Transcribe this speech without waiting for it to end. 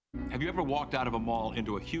Have you ever walked out of a mall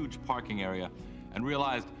into a huge parking area and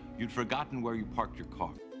realized you'd forgotten where you parked your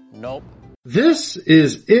car? Nope. This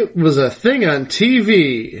is It Was a Thing on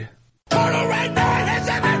TV. Total Red Man has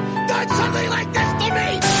ever done something like this to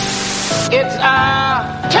me! It's,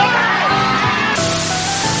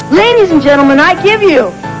 Ladies and gentlemen, I give you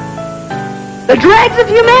the dregs of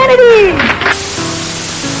humanity!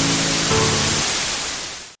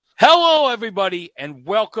 Hello, everybody, and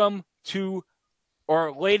welcome to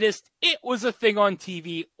our latest It Was a Thing on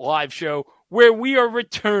TV live show, where we are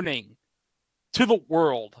returning to the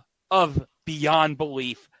world of Beyond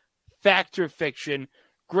Belief, Fact or Fiction.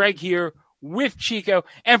 Greg here with Chico,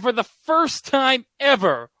 and for the first time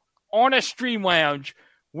ever on a Stream Lounge,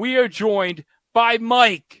 we are joined by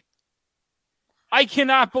Mike. I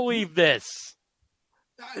cannot believe this.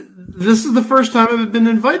 This is the first time I've been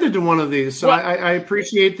invited to one of these, so I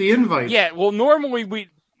appreciate the invite. Yeah, well, normally we,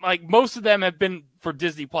 like, most of them have been for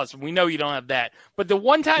Disney Plus, and we know you don't have that. But the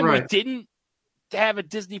one time we didn't have a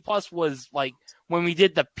Disney Plus was, like, when we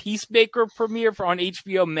did the Peacemaker premiere on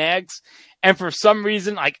HBO Max, and for some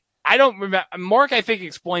reason, like, I don't remember, Mark, I think,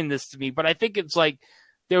 explained this to me, but I think it's, like,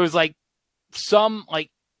 there was, like, some,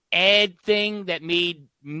 like, ad thing that made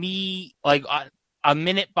me, like, a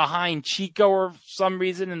minute behind Chico or some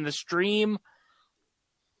reason in the stream.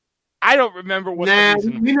 I don't remember what the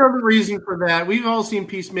reason. We know the reason for that. We've all seen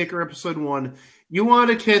Peacemaker episode 1. You want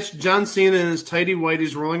to catch John Cena and his tighty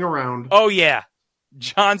whities rolling around. Oh, yeah.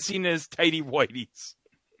 John Cena's tighty whities.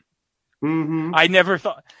 Mm-hmm. I never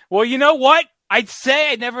thought. Well, you know what? I'd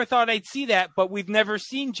say I never thought I'd see that, but we've never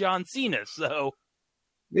seen John Cena, so.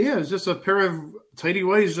 Yeah, it's just a pair of tighty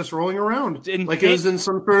whities just rolling around. Like it was in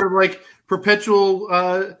some sort of, like,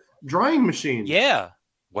 perpetual drying machine. Yeah.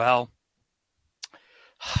 Well,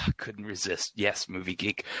 couldn't resist. Yes, Movie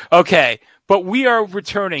Geek. Okay, but we are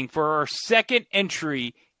returning for our second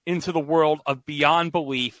entry into the world of Beyond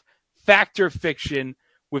Belief, Fact or Fiction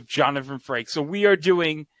with Jonathan Frakes. So we are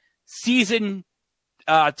doing season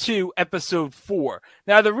 2, episode 4.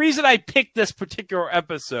 Now, the reason I picked this particular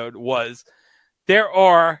episode was there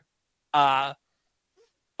are at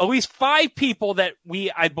least 5 people that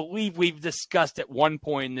I believe we've discussed at one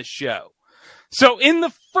point in the show. So in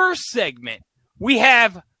the first segment, we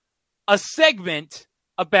have a segment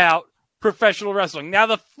about professional wrestling. Now,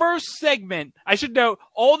 the first segment, I should note,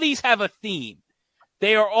 all these have a theme.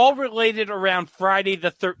 They are all related around Friday the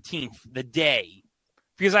 13th, the day.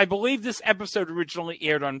 Because I believe this episode originally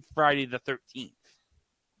aired on Friday the 13th.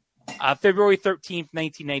 February 13th,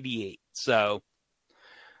 1998. So,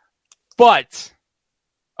 but,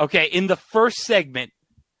 okay, in the first segment,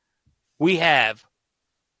 we have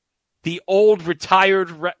the old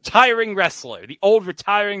retiring wrestler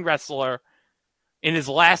in his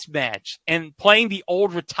last match. And playing the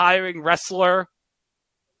old retiring wrestler,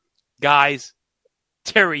 guys,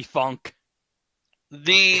 Terry Funk.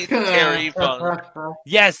 The Terry Funk.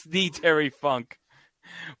 Yes, the Terry Funk.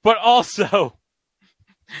 But also,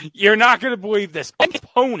 you're not going to believe this.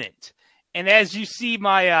 Opponent. And as you see,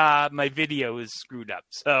 my video is screwed up.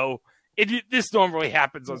 So this normally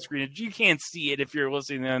happens on screen. You can't see it if you're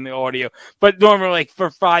listening on the audio. But normally, like,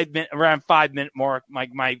 for around 5 minute mark,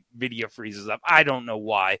 my video freezes up. I don't know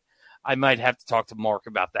why. I might have to talk to Mark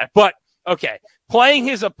about that. But, okay. Playing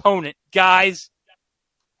his opponent, guys,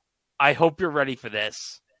 I hope you're ready for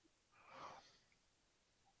this.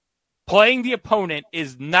 Playing the opponent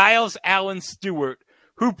is Niles Allen Stewart,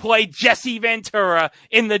 who played Jesse Ventura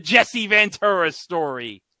in the Jesse Ventura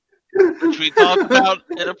story. Which we talked about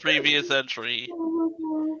in a previous entry.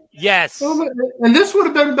 Yes. And this would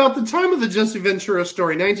have been about the time of the Jesse Ventura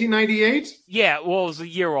story, 1998? Yeah, well, it was a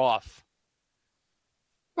year off.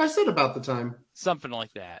 I said about the time. Something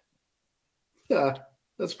like that. Yeah,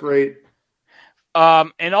 that's great.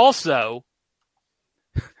 And also,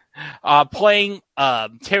 playing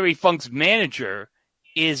Terry Funk's manager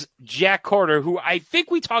is Jack Carter, who I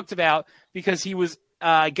think we talked about because he was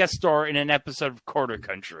a guest star in an episode of Carter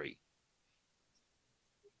Country.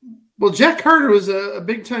 Well, Jack Carter was a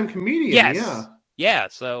big-time comedian. Yes. Yeah. Yeah,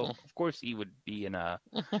 so of course he would be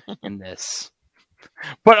in this.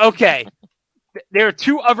 But okay, there are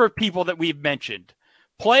 2 other people that we've mentioned.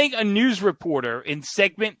 Playing a news reporter in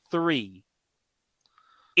segment 3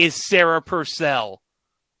 is Sarah Purcell.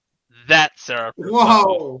 That Sarah Purcell.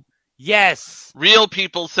 Whoa. Yes. Real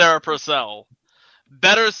people Sarah Purcell.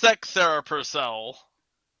 Better sex Sarah Purcell.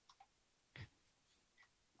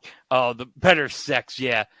 Oh, the better sex,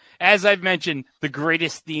 yeah. As I've mentioned, the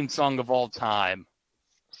greatest theme song of all time.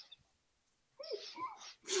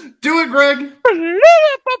 Do it, Greg.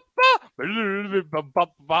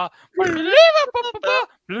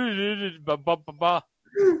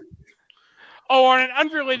 Oh, on an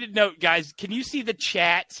unrelated note, guys, can you see the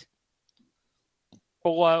chat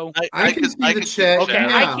below? I can see the chat. Okay,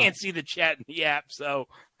 Yeah. I can't see the chat in the app, so.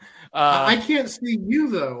 I can't see you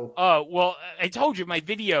though. Oh, well, I told you my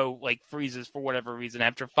video freezes for whatever reason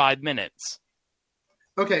after 5 minutes.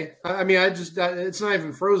 Okay, I mean, it's not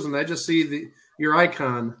even frozen. I just see your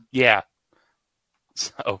icon. Yeah.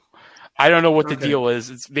 So, I don't know what the Okay. deal is.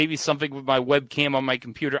 It's maybe something with my webcam on my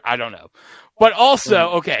computer. I don't know. But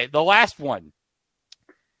also, okay, the last one.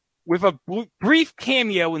 With a brief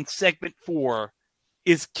cameo in segment 4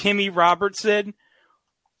 is Kimmy Robertson.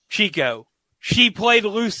 Chico. She played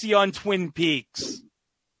Lucy on Twin Peaks.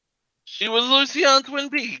 She was Lucy on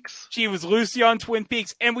Twin Peaks. She was Lucy on Twin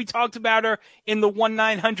Peaks, and we talked about her in the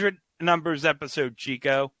 1-900 numbers episode,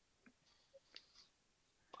 Chico.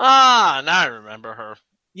 Ah, now I remember her.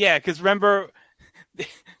 Yeah, because remember,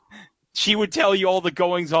 she would tell you all the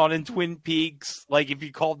goings on in Twin Peaks. Like if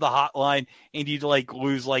you called the hotline and you'd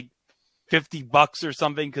lose $50 or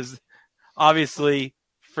something, because obviously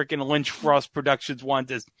freaking Lynch Frost Productions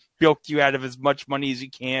wanted to bilk you out of as much money as you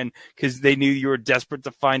can because they knew you were desperate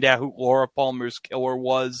to find out who Laura Palmer's killer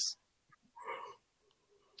was.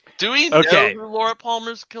 Do we know who Laura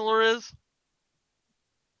Palmer's killer is?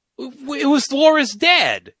 It was Laura's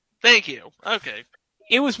dad. Thank you. Okay.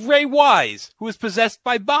 It was Ray Wise, who was possessed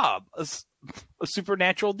by Bob, a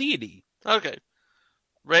supernatural deity. Okay.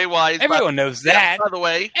 Ray Wise. Everyone knows that. By the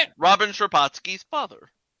way, Robin Scherbatsky's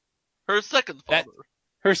father. Her second father.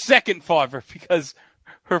 Her second father, because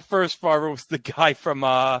her first father was the guy from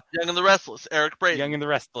Young and the Restless, Eric Braeden. Young and the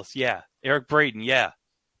Restless, yeah. Eric Braeden, yeah.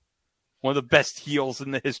 One of the best heels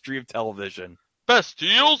in the history of television. Best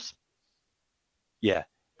heels? Yeah.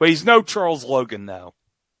 But he's no Charles Logan, though.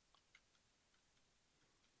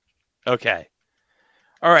 Okay.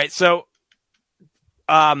 All right, so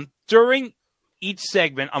during each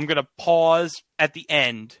segment, I'm going to pause at the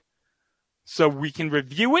end so we can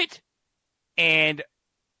review it, and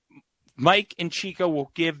Mike and Chico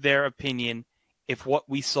will give their opinion if what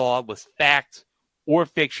we saw was fact or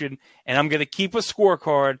fiction, and I'm going to keep a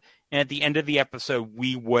scorecard, and at the end of the episode,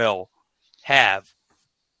 we will have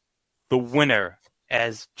the winner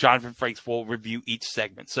as Jonathan Frakes will review each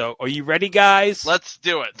segment. So, are you ready, guys? Let's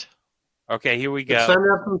do it. Okay, here we go. Sign me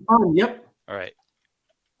up for fun. Yep. All right.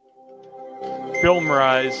 Film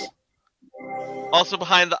Rise. Also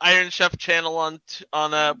behind the Iron Chef channel on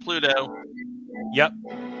Pluto. Yep.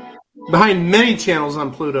 Behind many channels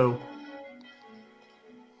on Pluto.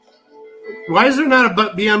 Why is there not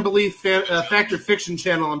a Beyond Belief Fact or Fiction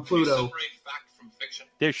channel on Pluto?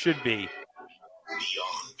 There should be.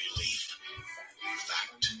 Beyond Belief,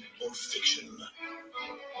 Fact or Fiction.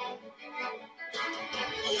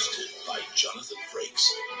 Hosted by Jonathan Frakes.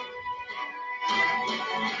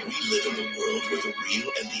 We live in a world where the real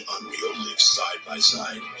and the unreal live side by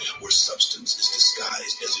side, where substance is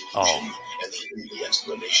disguised as illusion and the only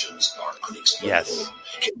explanations are unexplainable. Yes.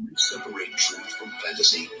 Can you separate truth from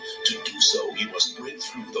fantasy? To do so, you must break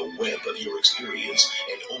through the web of your experience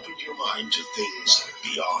and open your mind to things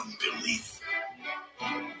beyond belief.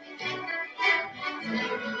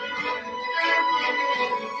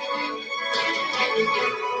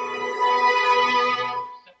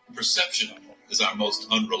 Perception is our most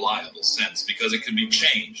unreliable sense because it can be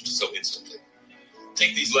changed so instantly.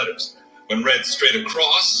 Take these letters. When read straight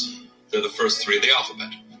across, they're the first three of the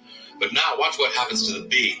alphabet. But now watch what happens to the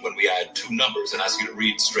B when we add two numbers and ask you to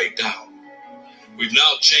read straight down. We've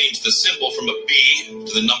now changed the symbol from a B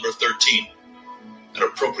to the number 13. An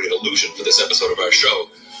appropriate allusion for this episode of our show,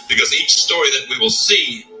 because each story that we will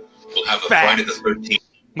see will have a Friday the 13th.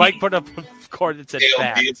 Mike put up a card that said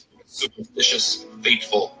fact. Superstitious,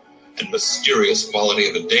 fateful, and mysterious quality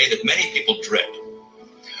of a day that many people dread.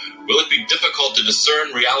 Will it be difficult to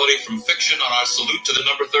discern reality from fiction on our salute to the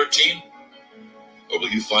number 13? Or will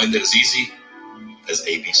you find it as easy as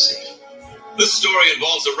ABC? This story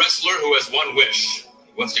involves a wrestler who has one wish.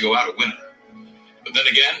 He wants to go out a winner. But then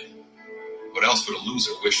again, what else would a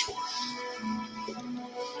loser wish for?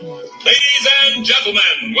 Ladies and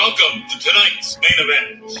gentlemen, welcome to tonight's main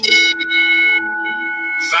event.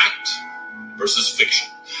 Fact versus fiction.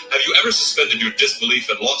 Have you ever suspended your disbelief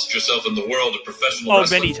and lost yourself in the world of professional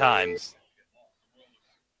wrestling? Many times.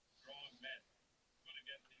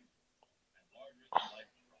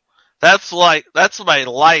 That's my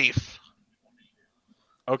life.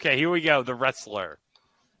 Okay, here we go. The wrestler.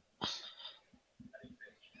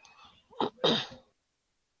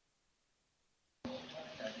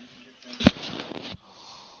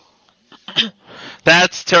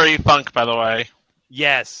 That's Terry Funk, by the way.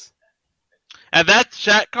 Yes. And that's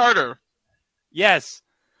Jack Carter. Yes.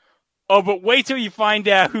 Oh, but wait till you find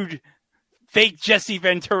out who fake Jesse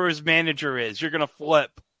Ventura's manager is. You're going to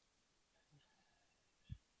flip.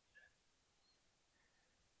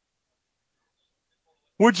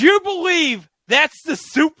 Would you believe that's the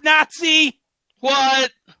Soup Nazi?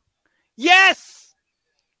 What? Yes!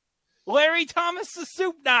 Larry Thomas, the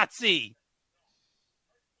Soup Nazi.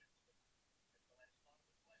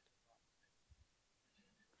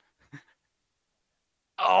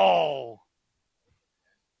 Oh.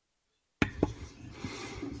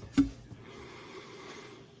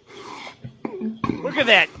 Look at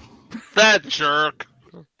that. That jerk.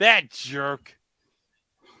 That jerk.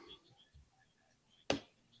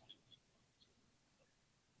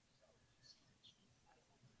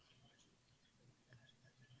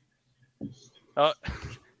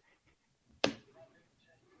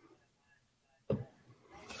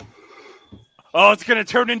 Oh, it's going to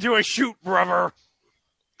turn into a shoot, brother.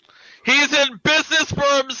 He's in business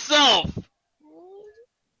for himself.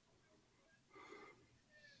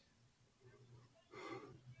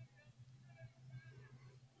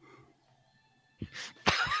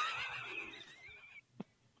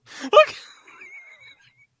 Look.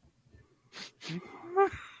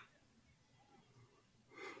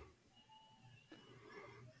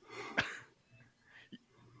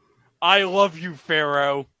 I love you,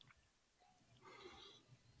 Pharaoh.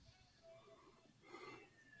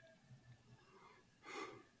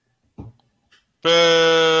 Boo.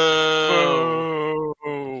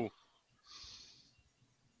 Boo.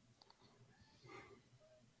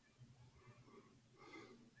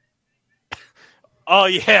 Oh,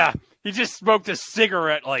 yeah. He just smoked a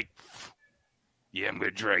cigarette like, yeah, I'm going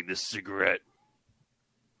to drag this cigarette.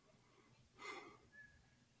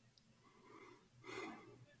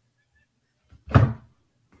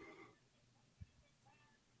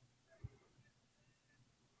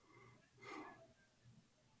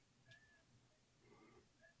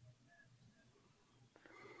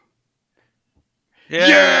 Yay!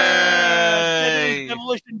 Yes!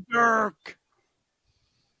 Demolition Dirk!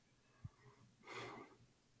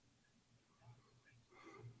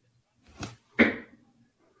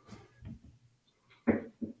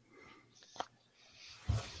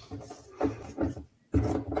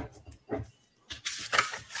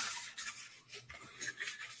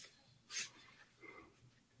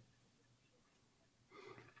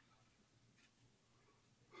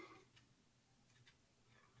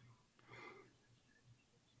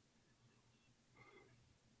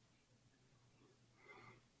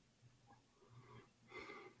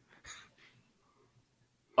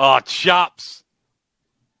 Oh, chops.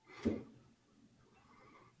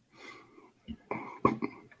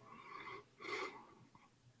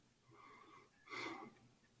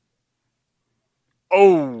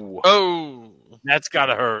 Oh. Oh. That's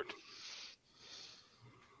gotta hurt.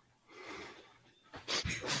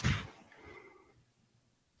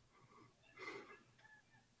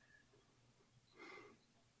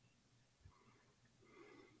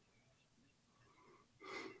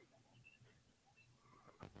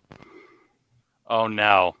 Oh,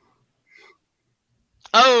 no.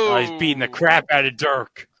 Oh. Oh, he's beating the crap out of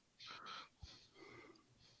Dirk.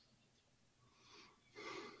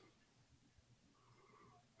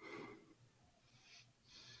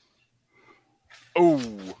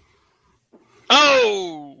 Oh.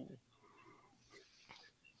 Oh.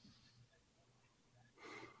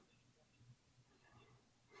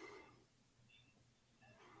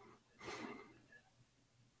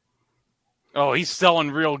 Oh, he's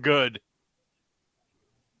selling real good.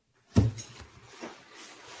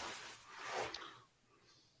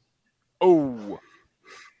 Oh.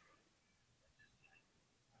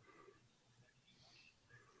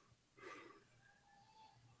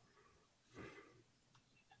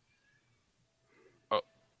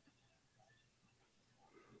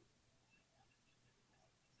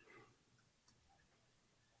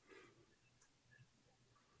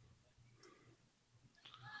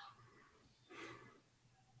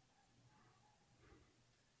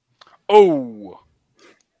 Oh.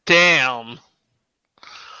 Damn.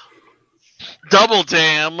 Double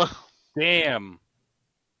damn. Damn.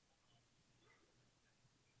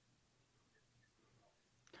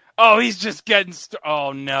 Oh, he's just getting...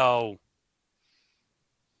 oh, no.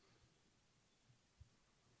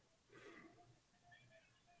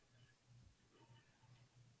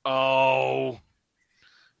 Oh.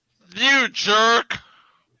 You jerk.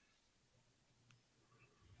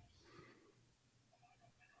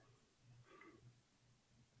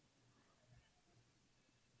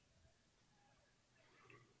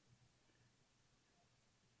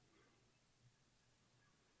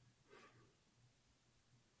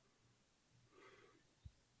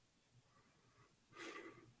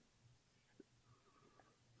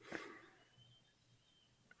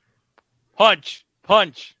 Punch.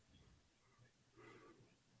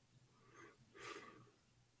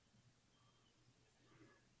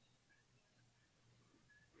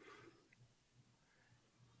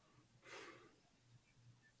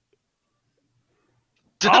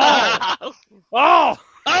 Oh! Oh!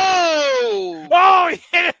 Oh, he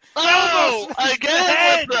hit it! Oh!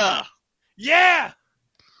 Again with the... Yeah!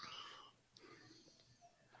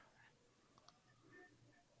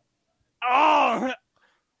 Oh!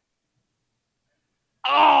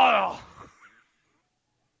 Oh!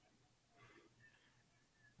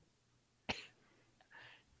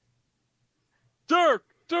 Dirk!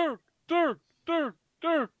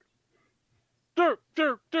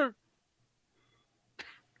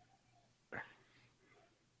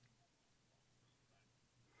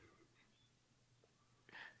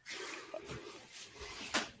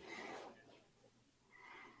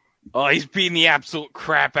 Oh, he's beating the absolute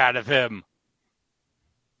crap out of him.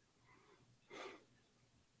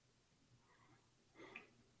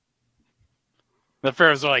 The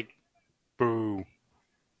Pharaohs are like, boo.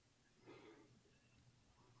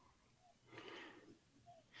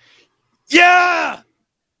 Yeah!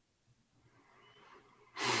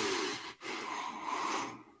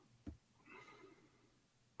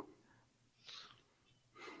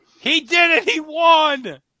 He did it! He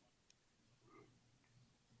won!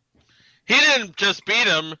 He didn't just beat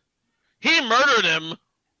him. He murdered him.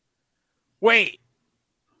 Wait.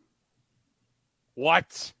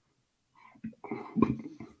 What?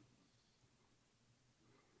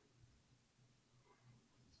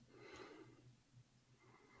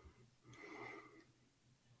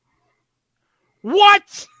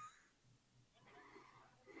 What?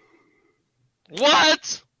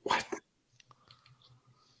 What?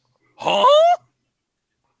 Huh?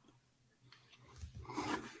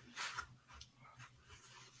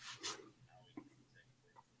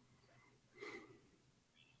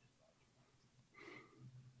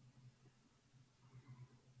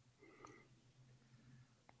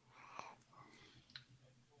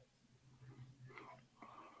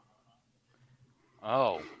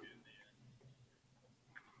 Oh.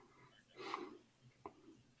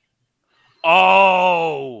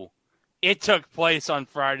 Oh! It took place on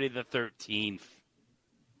Friday the 13th.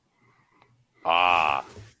 Ah.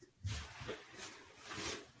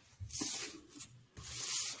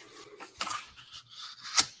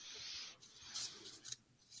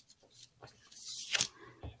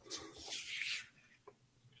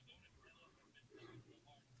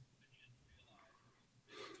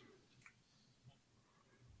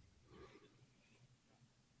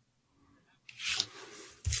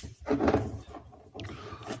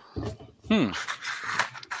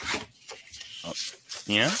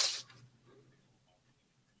 Yeah?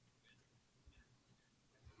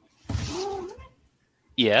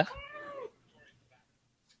 Yeah?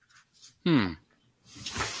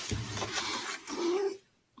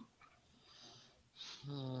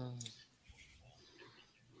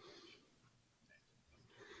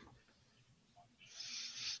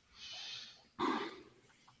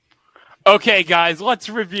 Okay, guys, let's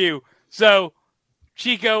review. So,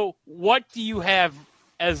 Chico, what do you have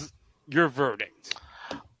as your verdict?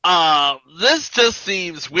 This just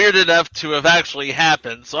seems weird enough to have actually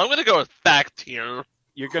happened, so I'm going to go with fact here.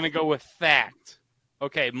 You're going to go with fact.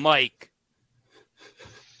 Okay, Mike.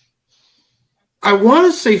 I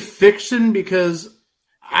want to say fiction because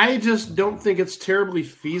I just don't think it's terribly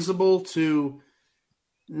feasible to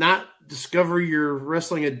not discover you're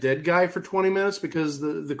wrestling a dead guy for 20 minutes because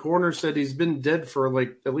the coroner said he's been dead for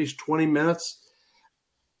like at least 20 minutes.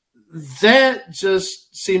 That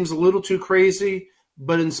just seems a little too crazy,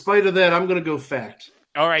 but in spite of that, I'm going to go fact.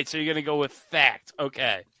 All right, so you're going to go with fact.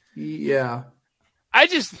 Okay. Yeah.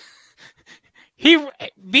 He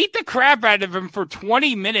beat the crap out of him for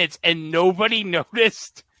 20 minutes and nobody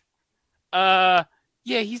noticed. Yeah,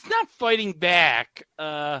 he's not fighting back.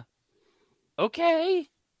 Okay.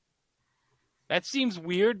 That seems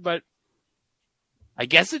weird, but I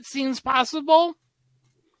guess it seems possible.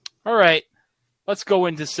 All right, let's go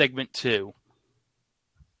into segment 2.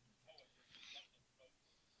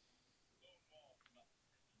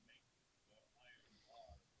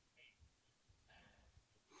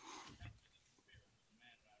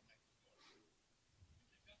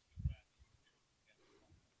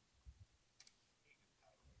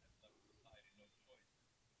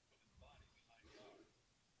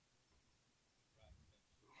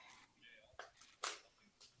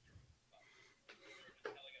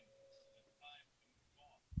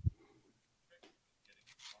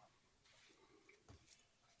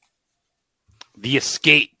 The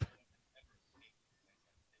Escape.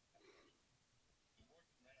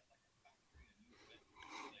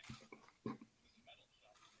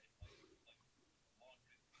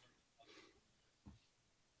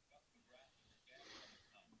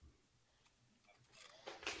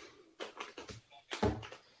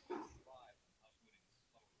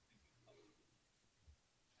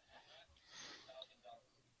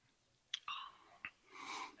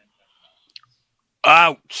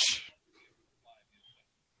 Ouch.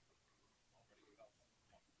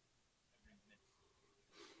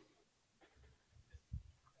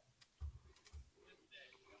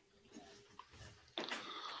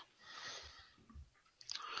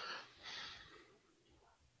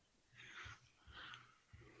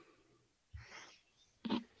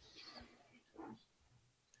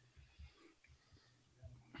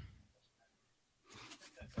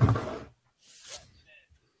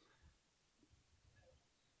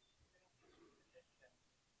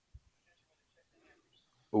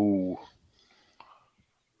 Ooh.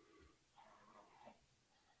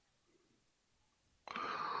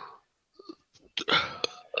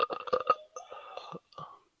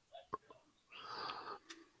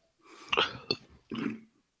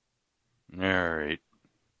 All right.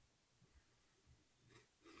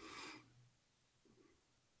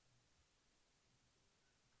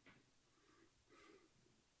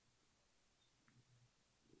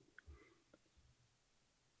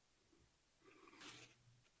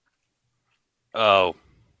 Oh,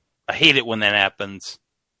 I hate it when that happens.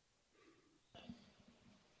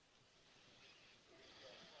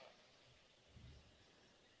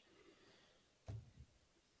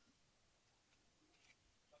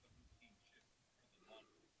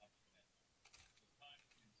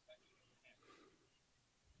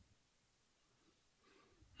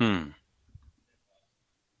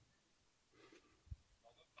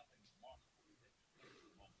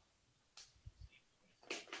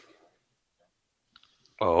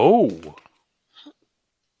 Oh.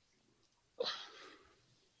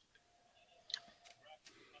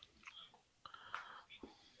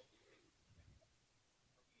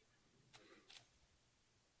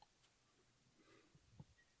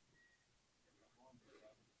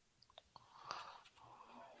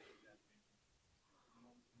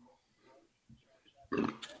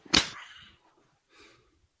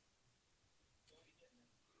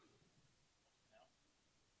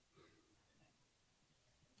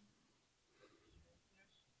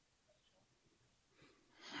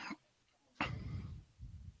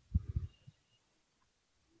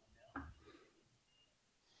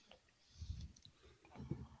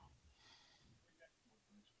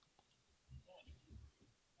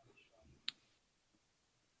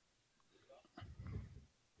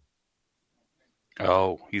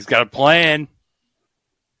 Oh, he's got a plan.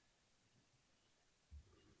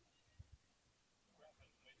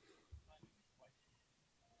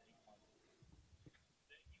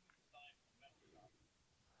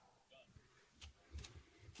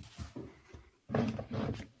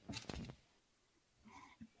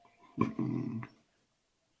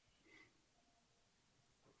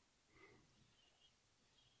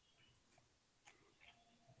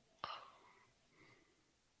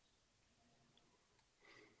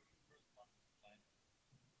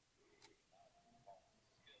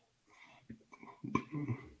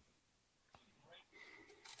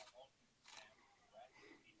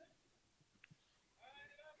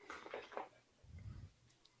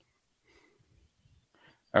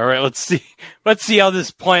 All right, let's see. Let's see how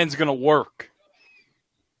this plan's going to work.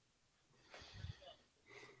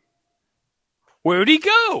 Where'd he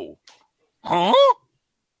go? Huh?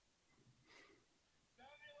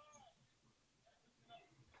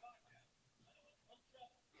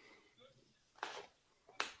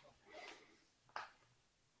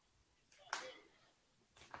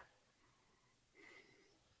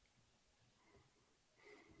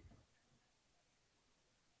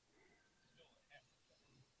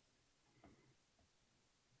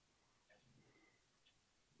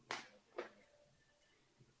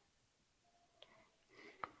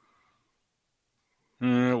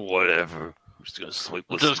 Whatever. I'm just gonna sleep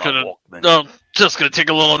with Just my gonna Walkman. no, just gonna take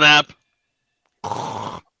a little nap.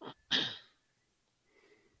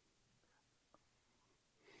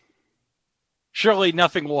 Surely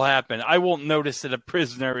nothing will happen. I won't notice that a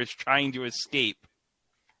prisoner is trying to escape.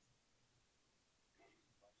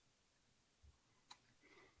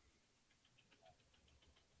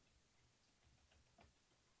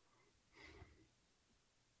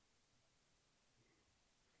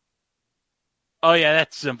 Oh yeah,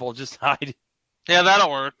 that's simple. Just hide. Yeah,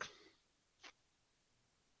 that'll work.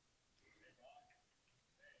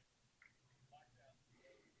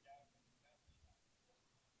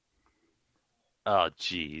 Oh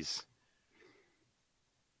jeez.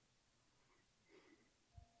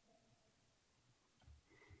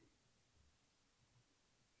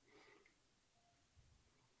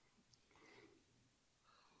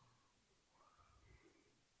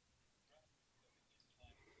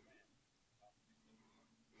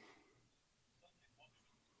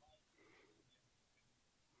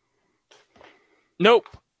 Nope.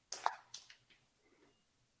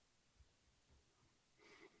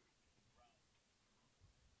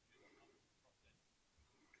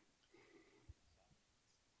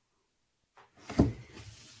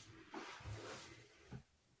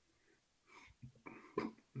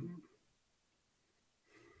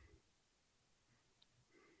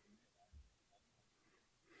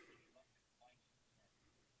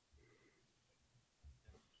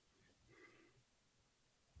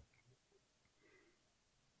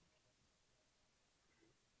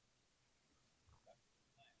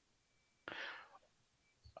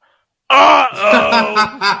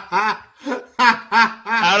 Uh-oh!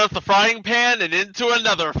 Out of the frying pan and into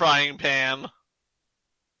another frying pan.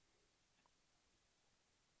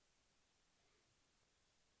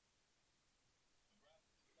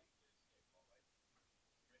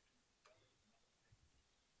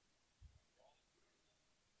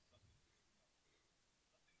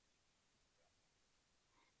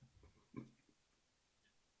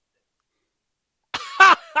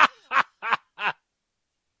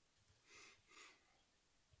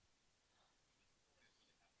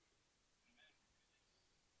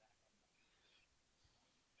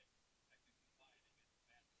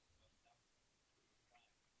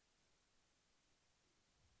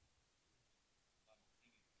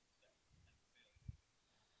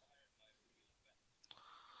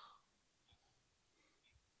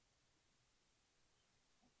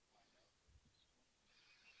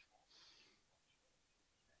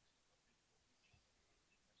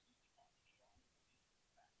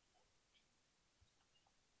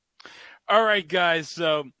 All right, guys.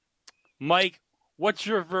 So, Mike, what's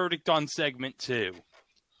your verdict on segment 2?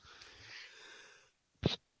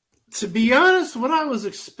 To be honest, what I was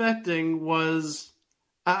expecting was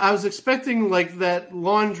I was expecting like that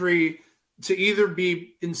laundry to either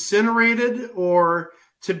be incinerated or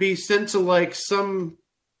to be sent to like some,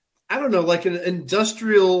 I don't know, like an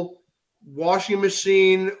industrial washing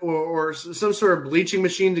machine or some sort of bleaching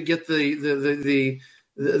machine to get the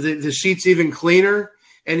sheets even cleaner,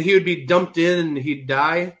 and he would be dumped in and he'd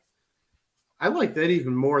die. I like that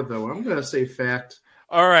even more, though. I'm going to say fact.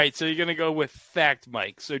 All right, so you're going to go with fact,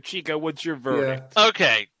 Mike. So, Chico, what's your verdict? Yeah.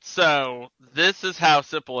 Okay, so this is how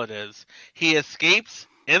simple it is. He escapes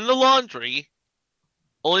in the laundry,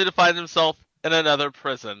 only to find himself in another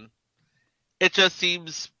prison. It just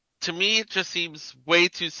seems, to me, it just seems way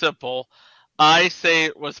too simple. I say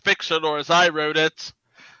it was fiction, or as I wrote it,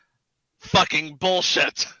 fucking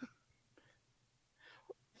bullshit.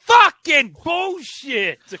 Fucking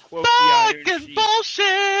bullshit, to quote the Iron Fucking Sheik.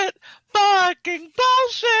 bullshit! Fucking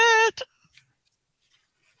bullshit!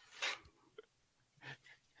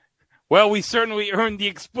 Well, we certainly earned the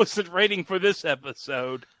explicit rating for this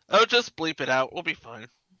episode. Oh, just bleep it out. We'll be fine.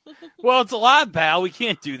 Well, it's live, pal. We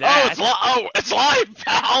can't do that. It's live,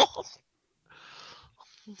 pal!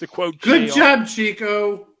 To quote Good JL. job,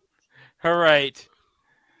 Chico. All right.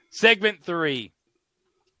 Segment 3.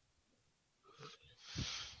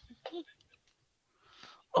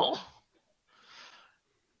 Oh.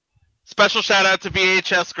 Special shout out to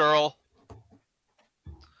VHS Girl.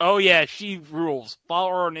 Oh, yeah, she rules.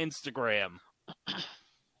 Follow her on Instagram.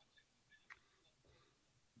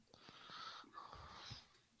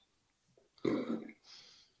 You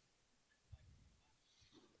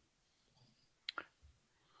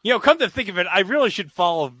know, come to think of it, I really should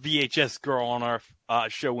follow VHS Girl on our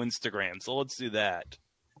show Instagram, so let's do that.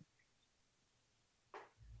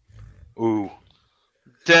 Ooh.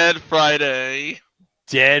 Dead Friday.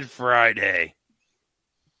 Dead Friday.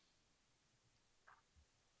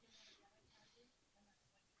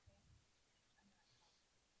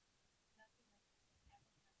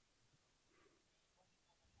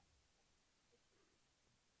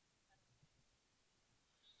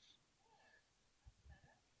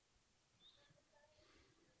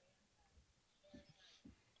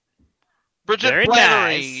 Bridget Very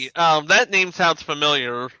Flannery. nice. That name sounds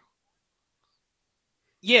familiar.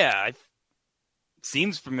 Yeah,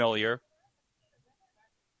 seems familiar.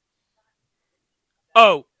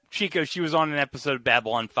 Oh, Chico, she was on an episode of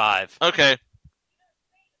Babylon 5. Okay.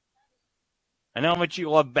 I know how much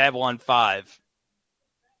you love Babylon 5.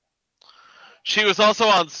 She was also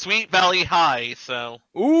on Sweet Valley High, so...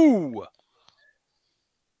 Ooh!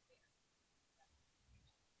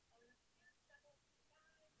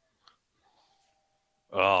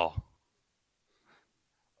 Oh.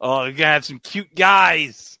 Oh, you're gonna have some cute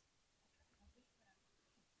guys.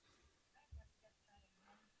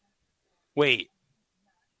 Wait.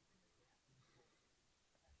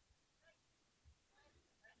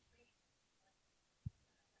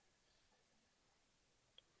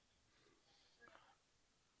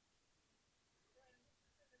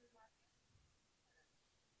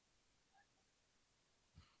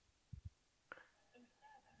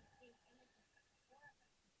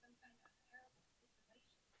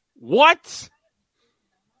 What?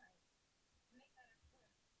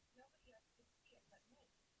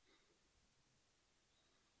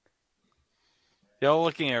 They're all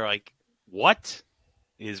looking at her like, what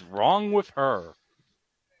is wrong with her?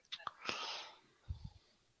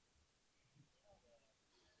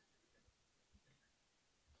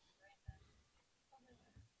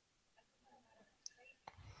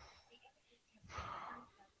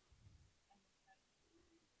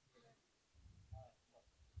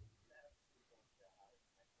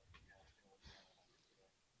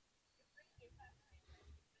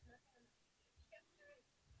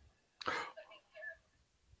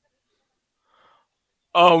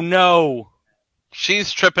 Oh, no.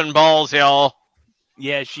 She's tripping balls, y'all.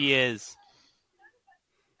 Yeah, she is.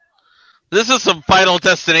 This is some Final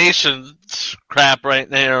Destination crap right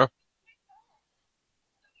there.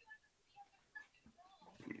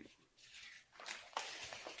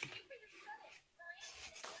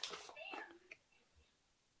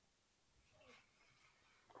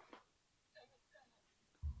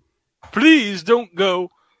 Please don't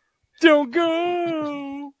go. Don't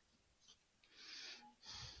go.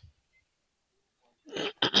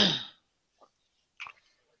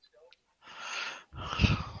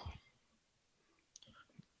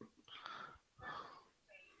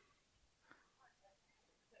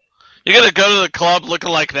 You're gonna go to the club looking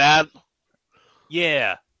like that?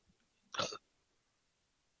 Yeah.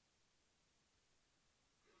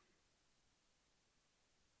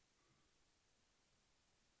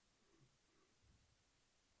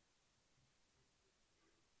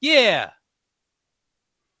 Yeah.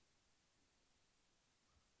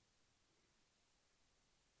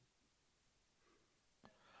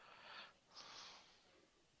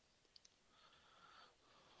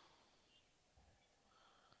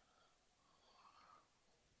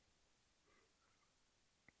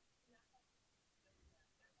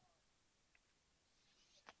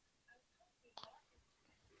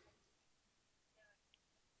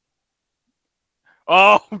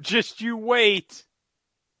 Oh, just you wait.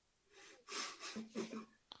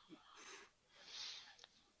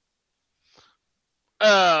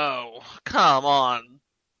 Oh, come on.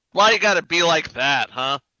 Why you gotta be like that,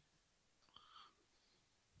 huh?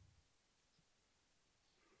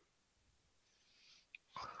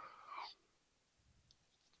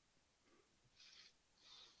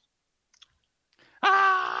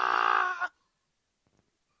 Ah!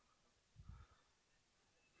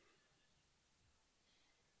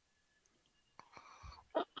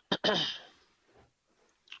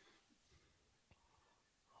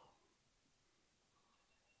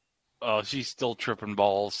 Oh, she's still tripping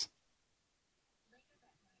balls.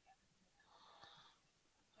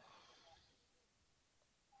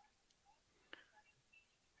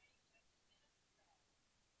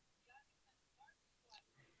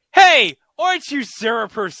 Hey, aren't you Sarah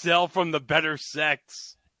Purcell from The Better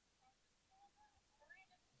Sex?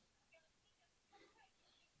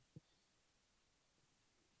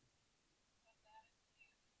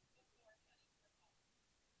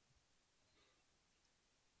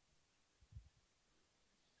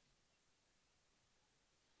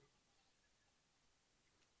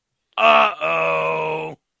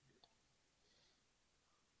 Uh-oh.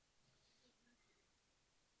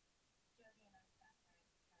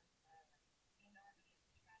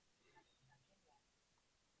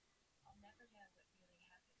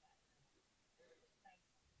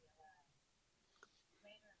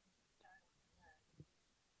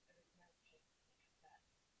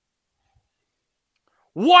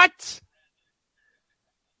 What?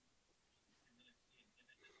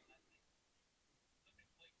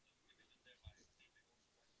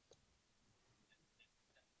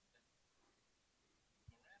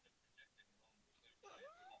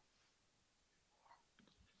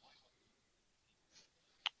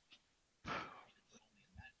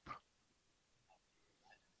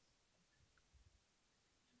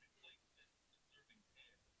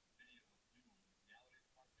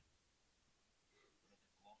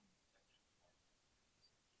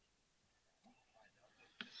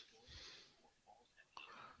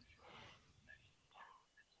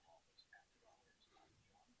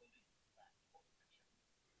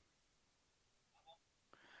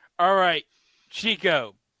 All right,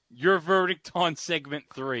 Chico, your verdict on segment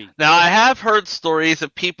 3. Now, I have heard stories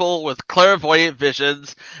of people with clairvoyant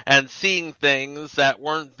visions and seeing things that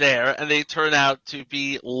weren't there, and they turn out to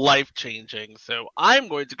be life-changing. So I'm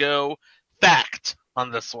going to go fact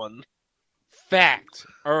on this one. Fact.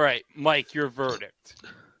 All right, Mike, your verdict.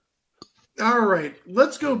 All right,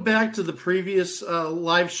 let's go back to the previous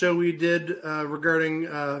live show we did regarding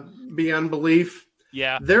Beyond Belief.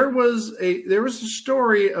 Yeah. There was a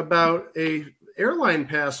story about a airline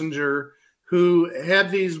passenger who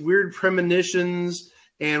had these weird premonitions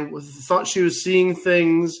and thought she was seeing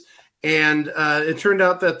things, and it turned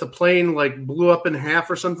out that the plane like blew up in half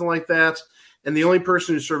or something like that, and the only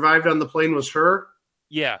person who survived on the plane was her.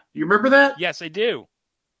 Yeah. You remember that? Yes, I do.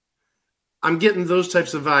 I'm getting those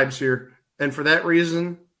types of vibes here, and for that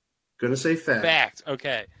reason, gonna say fact. Fact.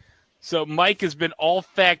 Okay. So Mike has been all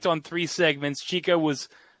fact on 3 segments. Chico was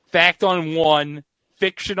fact on 1,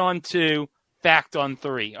 fiction on 2, fact on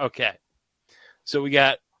 3. Okay. So we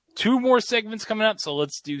got 2 more segments coming up, so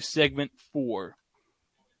let's do segment 4.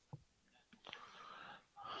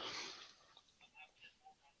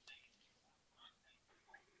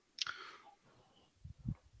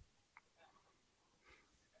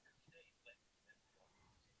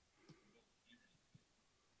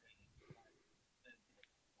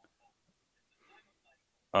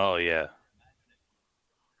 Oh, yeah.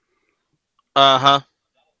 Uh-huh.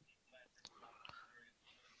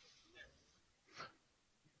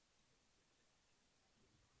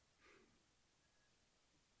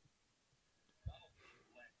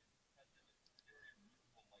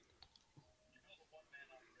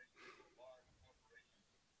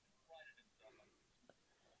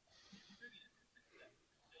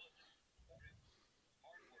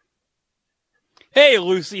 Hey,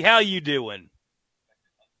 Lucy, how you doing?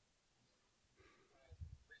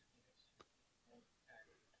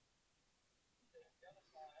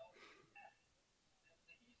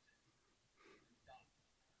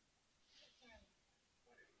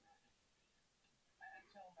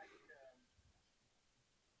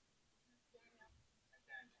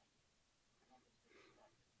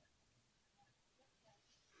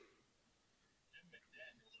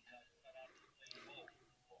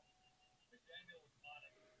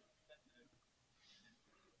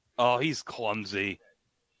 Oh, he's clumsy.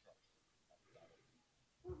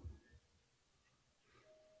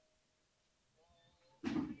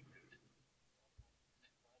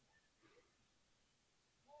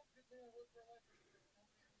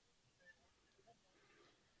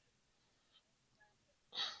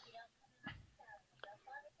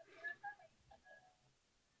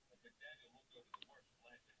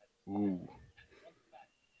 Ooh.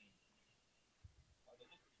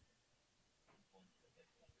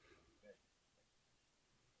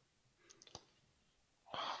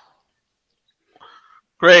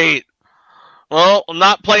 Great. Well, I'm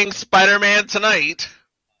not playing Spider-Man tonight.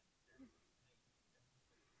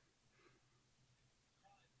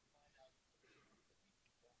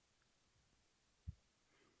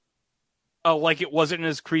 Oh, like it wasn't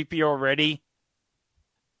as creepy already?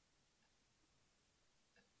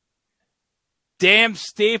 Damn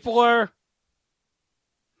stapler!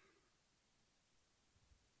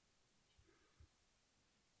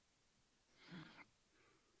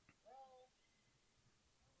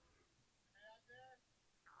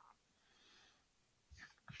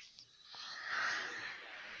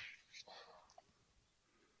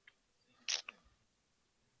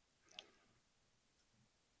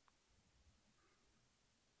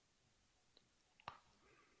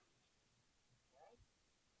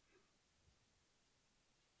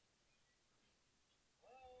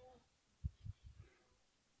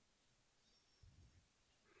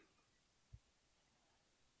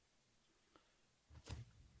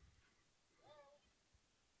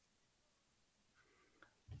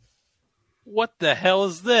 What the hell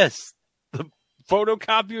is this? The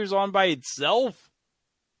photocopier's on by itself?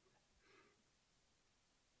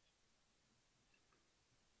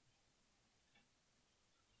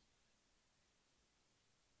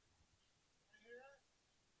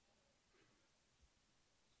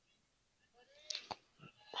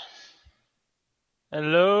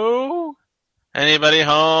 Hello? Anybody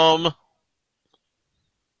home?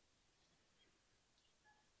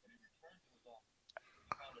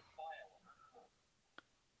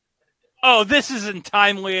 Oh, this isn't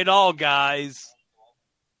timely at all, guys.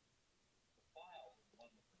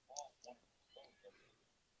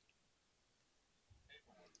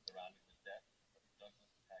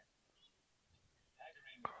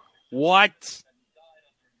 What?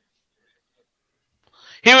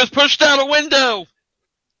 He was pushed out a window.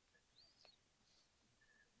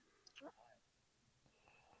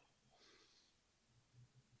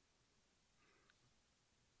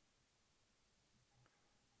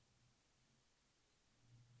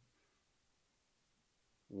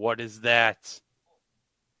 What is that?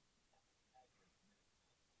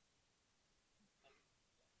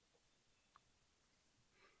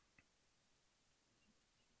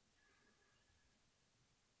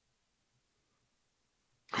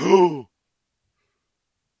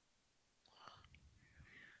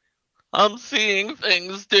 I'm seeing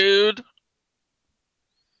things, dude.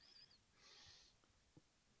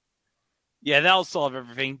 Yeah, that'll solve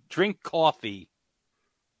everything. Drink coffee.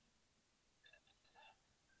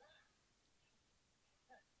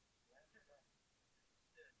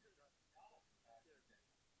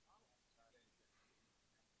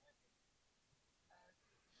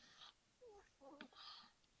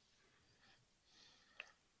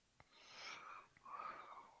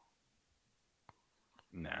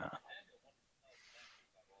 Nah.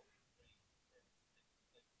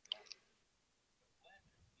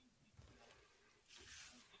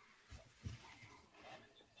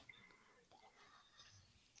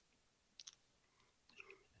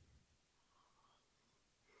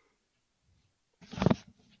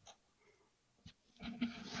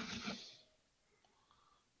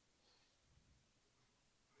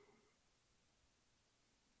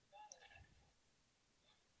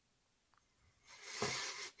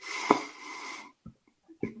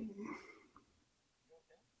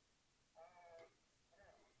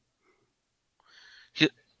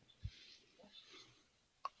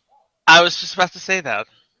 I was just about to say that.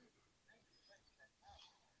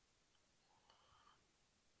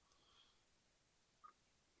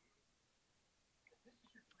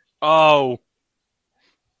 Oh.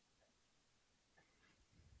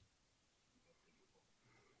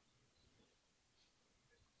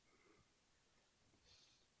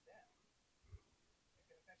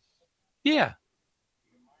 Yeah.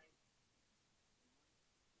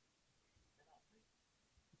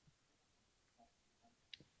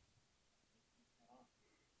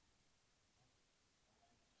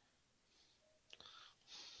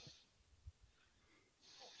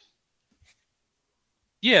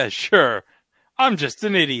 Yeah, sure. I'm just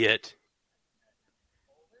an idiot.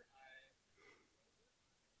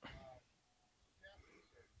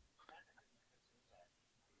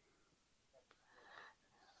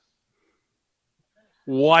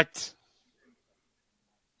 What?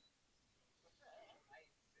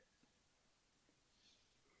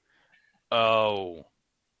 Oh.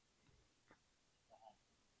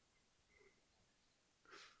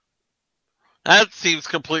 That seems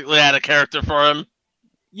completely out of character for him.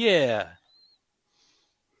 Yeah.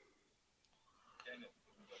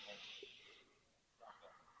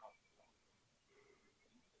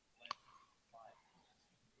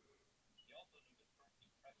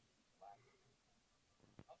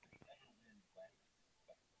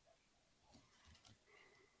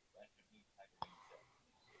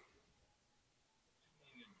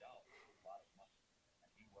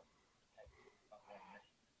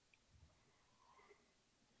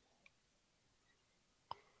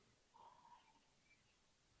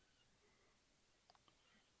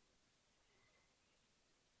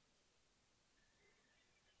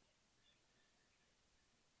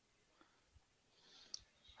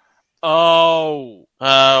 Oh.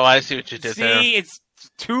 Oh, I see what you did there. See, it's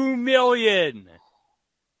 2 million.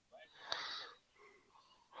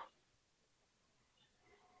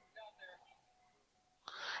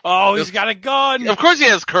 Oh, he's got a gun. Of course he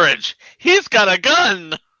has courage. He's got a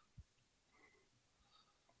gun.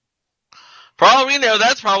 For all we know,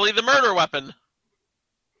 that's probably the murder weapon.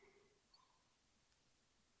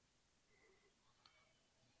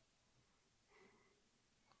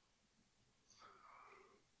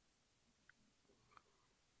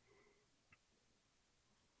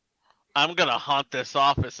 I'm gonna haunt this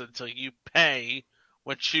office until you pay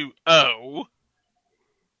what you owe.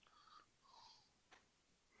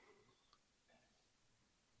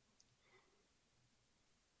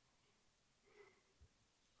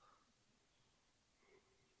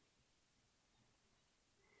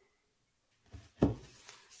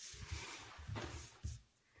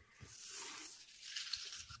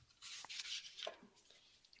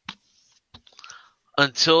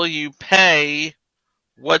 Until you pay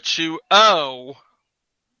what you owe.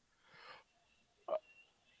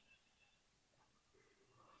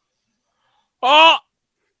 Oh.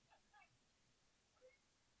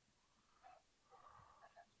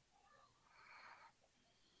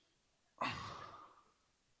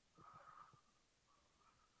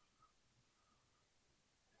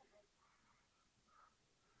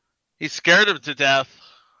 He scared him to death.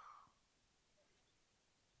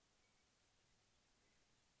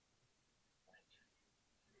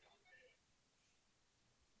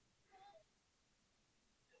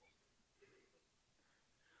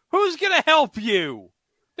 Who's gonna help you?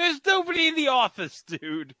 There's nobody in the office,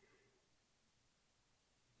 dude.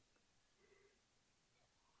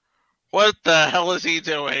 What the hell is he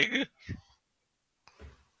doing?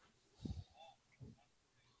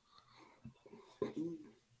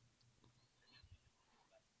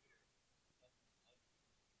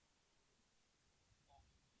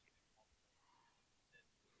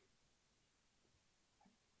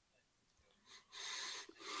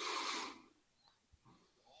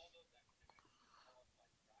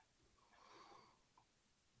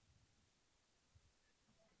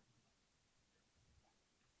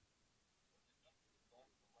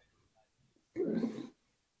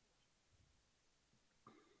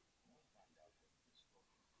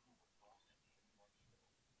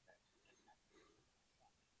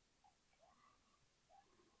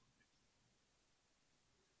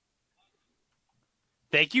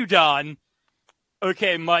 Thank you, Don.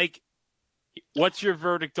 Okay, Mike, what's your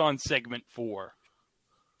verdict on segment 4?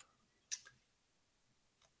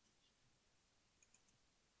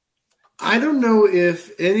 I don't know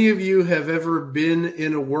if any of you have ever been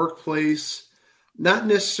in a workplace, not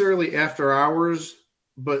necessarily after hours,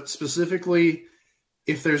 but specifically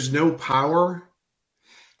if there's no power.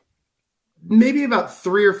 Maybe about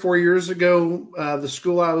 3 or 4 years ago, the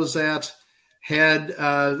school I was at had,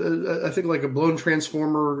 I think, like a blown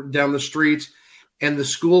transformer down the street, and the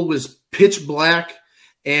school was pitch black,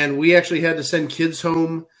 and we actually had to send kids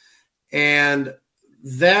home. And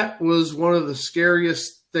that was one of the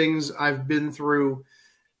scariest things I've been through.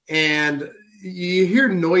 And you hear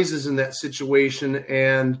noises in that situation,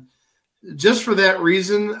 and just for that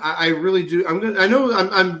reason, I really do. I know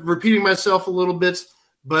I'm repeating myself a little bit,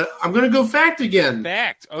 but I'm going to go fact again.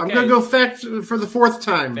 Fact. Okay. I'm going to go fact for the fourth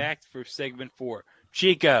time. Fact for segment 4.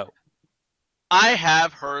 Chico. I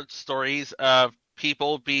have heard stories of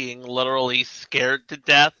people being literally scared to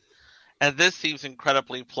death, and this seems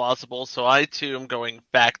incredibly plausible, so I too am going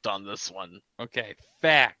fact on this one. Okay,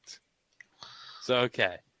 fact. So,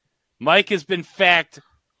 okay. Mike has been fact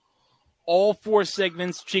all 4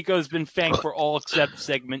 segments. Chico has been fact for all except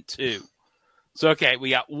segment 2. So, okay,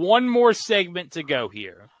 we got one more segment to go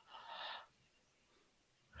here.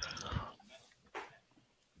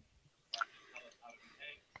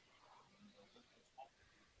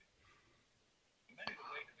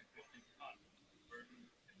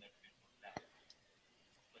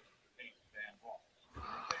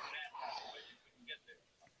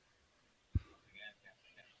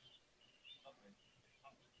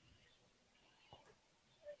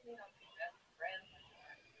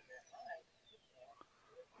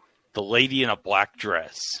 The lady in a black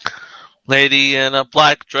dress. Lady in a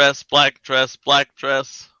black dress, black dress, black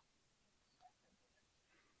dress.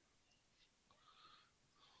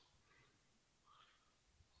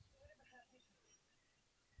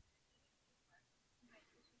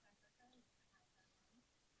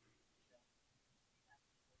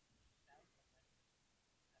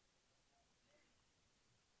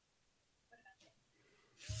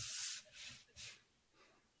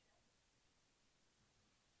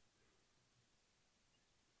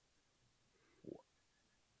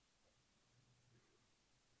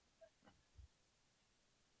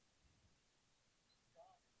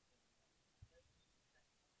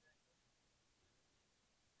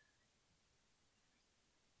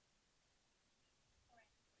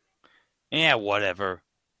 Yeah, whatever.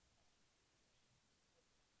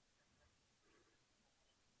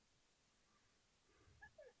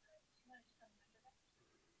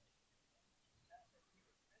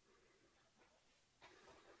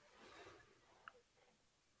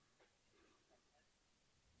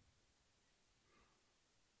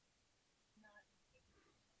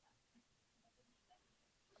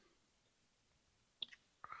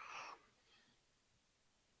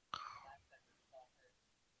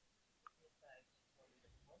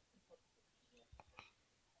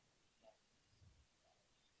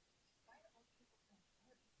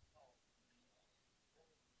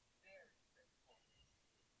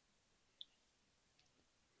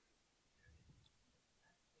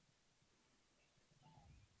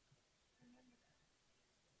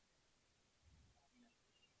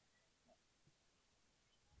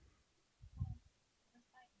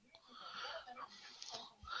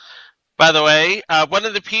 By the way, one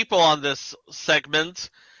of the people on this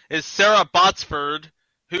segment is Sarah Botsford,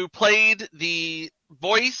 who played the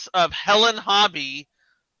voice of Helen Hobby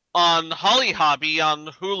on Holly Hobby on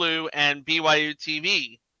Hulu and BYU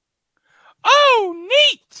TV. Oh,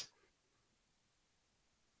 neat!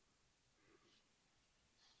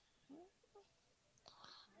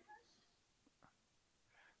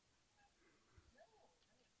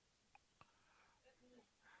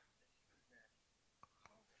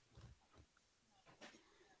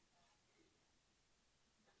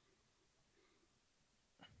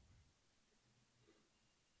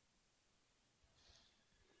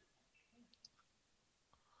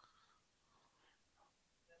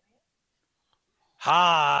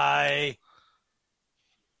 Hi.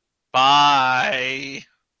 Bye.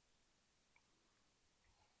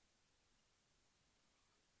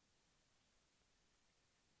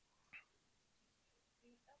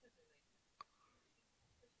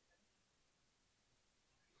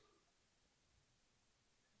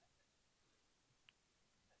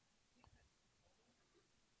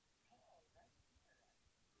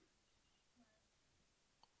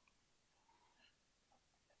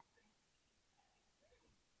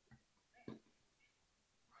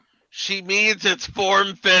 She means it's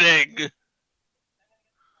form-fitting.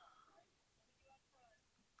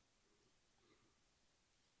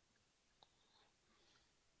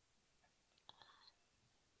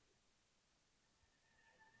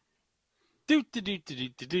 Do do do do do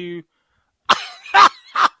do do.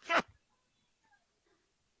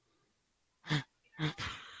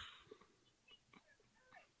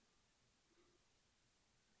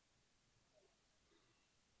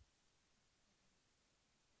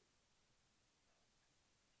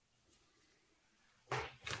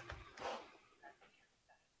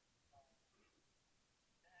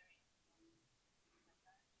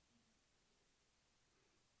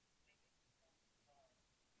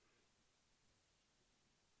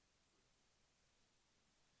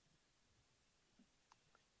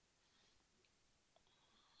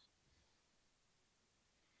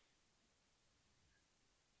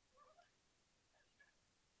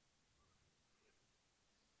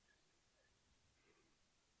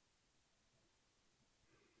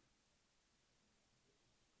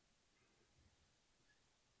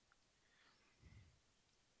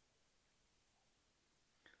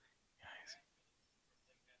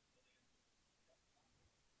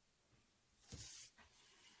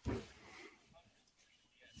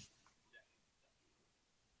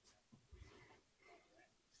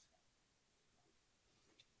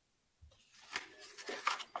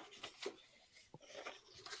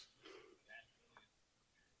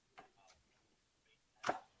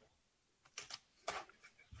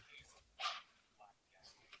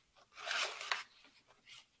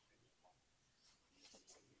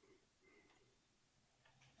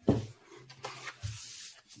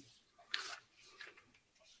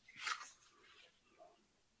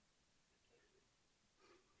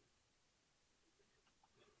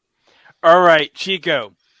 All right,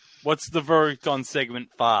 Chico, what's the verdict on segment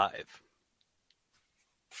 5?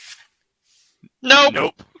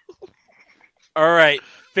 Nope. All right,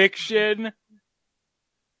 fiction,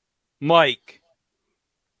 Mike.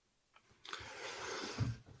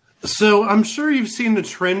 So I'm sure you've seen the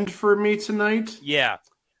trend for me tonight. Yeah.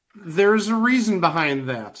 There's a reason behind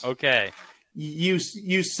that. Okay. You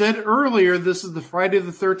said earlier this is the Friday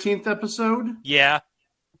the 13th episode. Yeah.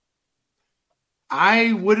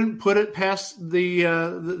 I wouldn't put it past the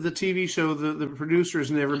TV show, the producers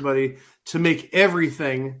and everybody to make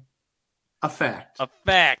everything a fact. A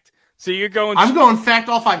fact. So you're going... I'm going fact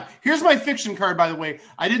all 5. Here's my fiction card, by the way.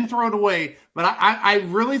 I didn't throw it away, but I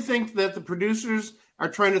really think that the producers are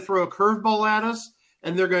trying to throw a curveball at us,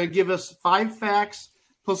 and they're going to give us 5 facts.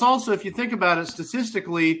 Plus, also, if you think about it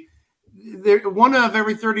statistically, one of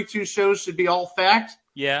every 32 shows should be all fact.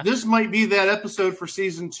 Yeah. This might be that episode for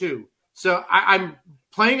season 2. So I'm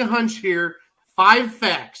playing a hunch here. 5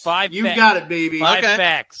 facts. You got it, baby. 5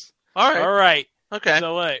 facts. All right. Okay.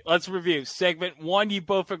 So let's review. Segment 1, you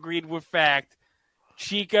both agreed with fact.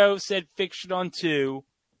 Chico said fiction on 2.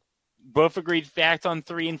 Both agreed fact on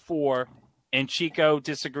 3 and 4. And Chico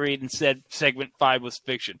disagreed and said segment 5 was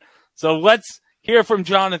fiction. So let's hear from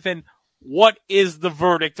Jonathan. What is the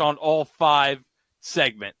verdict on all 5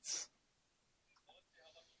 segments?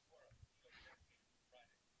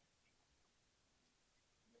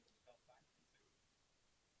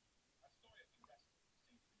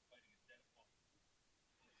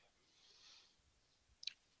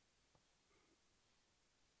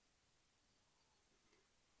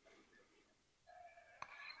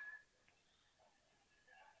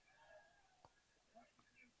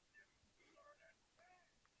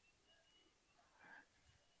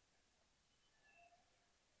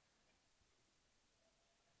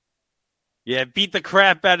 Yeah, beat the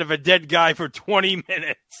crap out of a dead guy for 20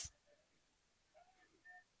 minutes.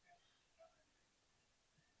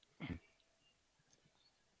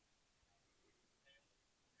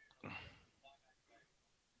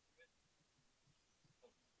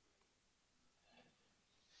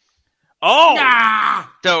 Oh!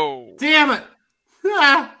 No. Damn it.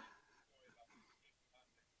 Ah.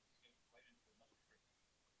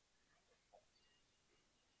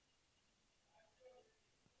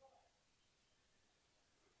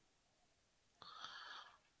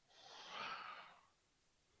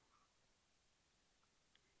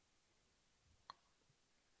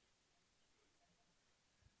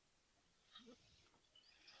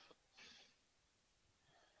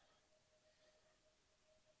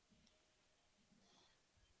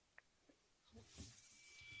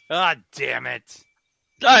 Ah, damn it.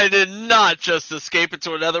 I did not just escape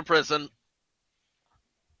into another prison.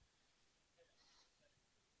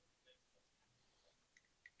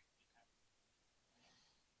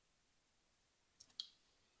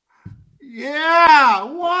 Yeah,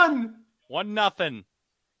 1. 1-0.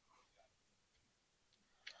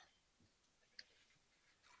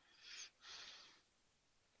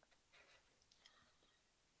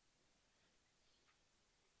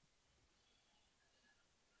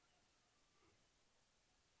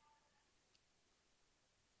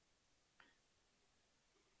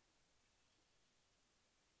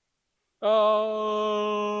 Yep.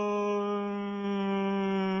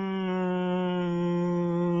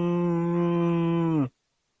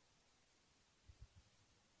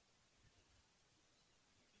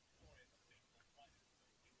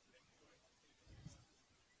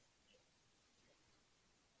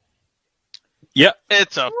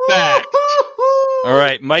 It's a fact. All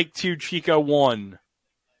right, Mike 2, Chico 1.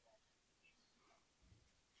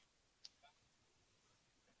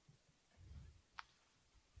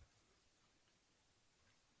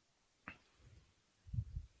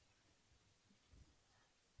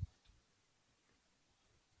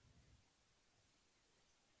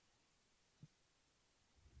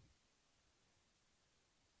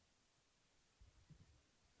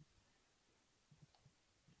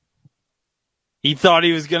 He thought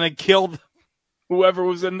he was going to kill whoever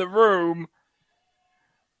was in the room.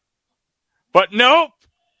 But nope.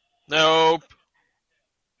 Nope.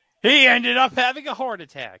 He ended up having a heart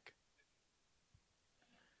attack.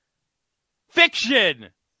 Fiction.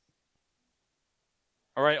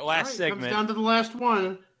 All right, last segment. Comes down to the last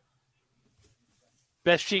one.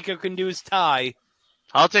 Best Chico can do is tie.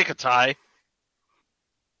 I'll take a tie.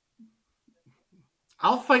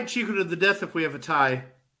 I'll fight Chico to the death if we have a tie.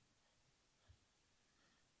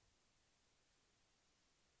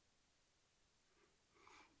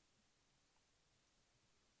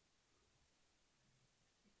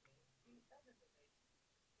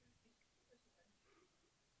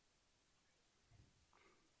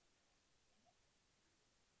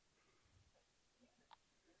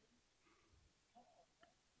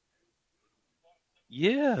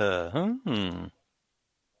 Yeah. Woo-hoo!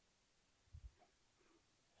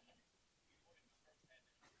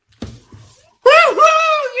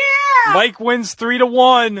 Yeah! Mike wins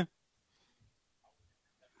 3-1.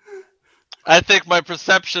 I think my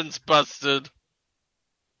perception's busted.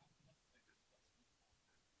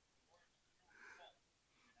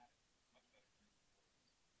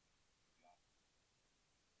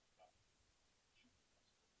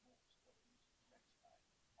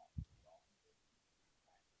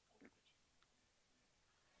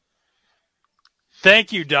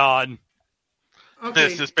 Thank you, Don. Okay,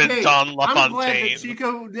 This has been Don LaFontaine.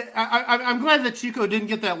 I'm glad that Chico didn't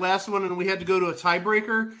get that last one and we had to go to a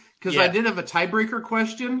tiebreaker because I did have a tiebreaker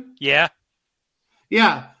question. Yeah?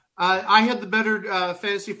 Yeah. I had the better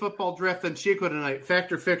fantasy football draft than Chico tonight.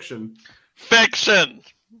 Fact or fiction? Fiction.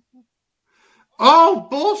 Oh,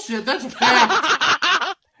 bullshit. That's a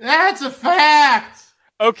fact. That's a fact.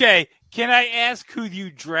 Okay, can I ask who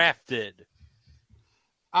you drafted?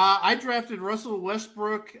 I drafted Russell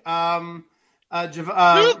Westbrook. You're That's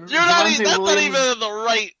Williams. not even in the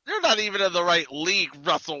right. You're not even in the right league,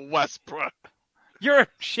 Russell Westbrook. You're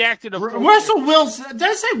Shaq to the full. Russell Wilson. Did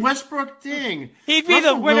I say Westbrook? Ding. He'd be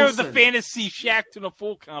Russell the winner Wilson. of the fantasy Shaq to the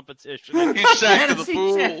full competition. He's Shaq to the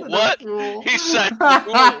fool. What? He's Shaq to the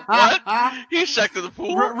fool. What? He's Shaq to the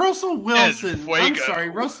fool. Russell Wilson. I'm sorry.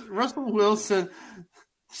 Russell Wilson.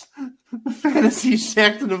 Fantasy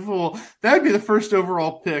Shaq to the fool. That would be the first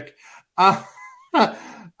overall pick.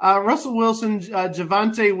 Russell Wilson,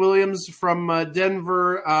 Javonte Williams from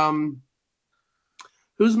Denver.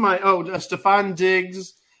 Who's my Stephon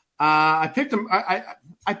Diggs. I picked him.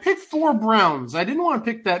 I picked 4 Browns. I didn't want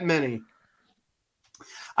to pick that many.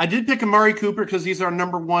 I did pick Amari Cooper because he's our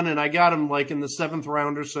number 1, and I got him like in the 7th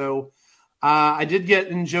round or so. I did get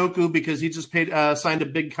Njoku because he just signed a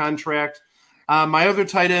big contract. My other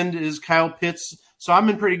tight end is Kyle Pitts, so I'm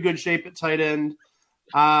in pretty good shape at tight end.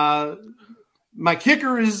 My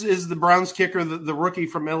kicker is the Browns kicker, the rookie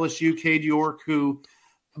from LSU, Cade York, who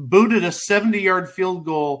booted a 70-yard field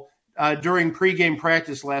goal during pregame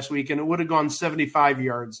practice last week, and it would have gone 75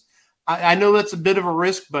 yards. I know that's a bit of a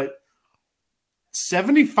risk, but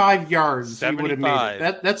 75 yards he would have made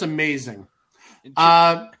it. That's amazing.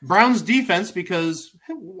 Browns defense, because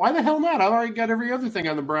why the hell not? I've already got every other thing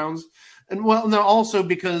on the Browns. And also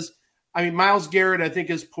because, Myles Garrett, I think,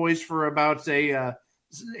 is poised for about a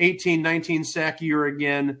 18, 19 sack year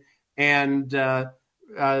again. And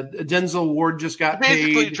Denzel Ward just got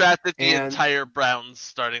Basically paid. drafted the entire Browns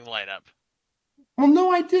starting lineup. Well,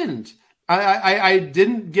 no, I didn't. I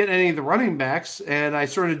didn't get any of the running backs, and I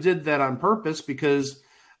sort of did that on purpose because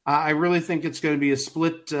I really think it's going to be a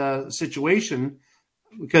split situation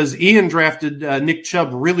because Ian drafted Nick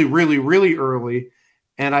Chubb really, really, really early,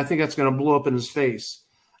 and I think that's going to blow up in his face.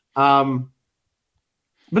 But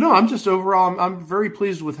no, I'm just overall, I'm very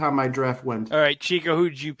pleased with how my draft went. All right, Chico,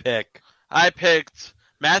 who'd you pick? I picked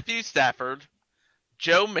Matthew Stafford,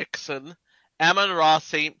 Joe Mixon, Amon-Ra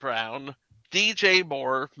St. Brown, DJ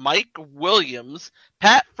Moore, Mike Williams,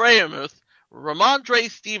 Pat Freiermuth, Ramondre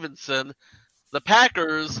Stevenson, the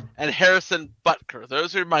Packers, and Harrison Butker.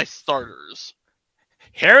 Those are my starters.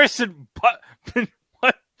 Harrison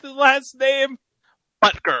what's the last name?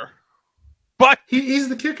 Butker. He's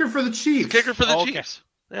the kicker for the Chiefs. Kicker for the Chiefs.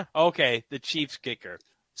 Yeah. Okay, the Chiefs kicker.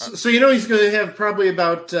 So he's going to have probably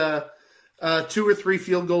about 2 or 3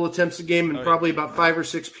 field goal attempts a game and probably about 5 or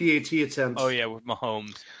 6 PAT attempts. Oh, yeah, with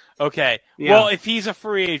Mahomes. Okay. Yeah. Well, if he's a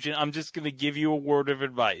free agent, I'm just going to give you a word of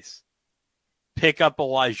advice. Pick up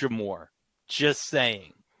Elijah Moore. Just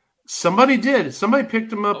saying. Somebody did. Somebody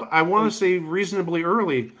picked him up, I want to say, reasonably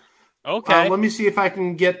early. Okay. Let me see if I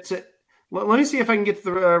can get to... Let me see if I can get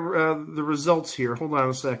the results here. Hold on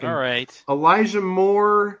a second. All right. Elijah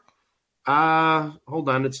Moore. Hold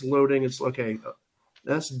on. It's loading. It's okay.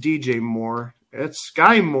 That's DJ Moore. That's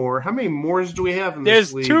Sky Moore. How many Moores do we have in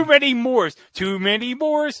this league? There's too many Moores. Too many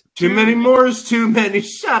Moores. Too many Moores. Too many.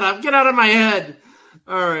 Shut up. Get out of my head.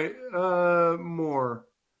 All right. Moore.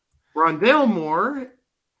 Rondale Moore.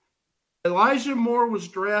 Elijah Moore was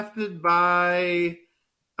drafted by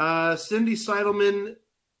Cindy Seidelman.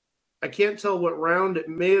 I can't tell what round. It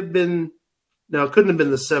may have been. No, it couldn't have been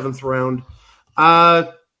the 7th round.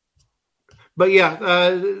 But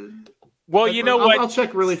yeah. Well, you know what? I'll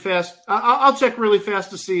check really fast. I'll check really fast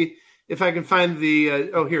to see if I can find the.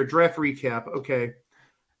 Here, draft recap. Okay.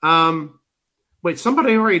 Wait,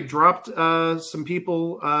 somebody already dropped some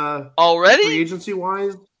people. Already? Free agency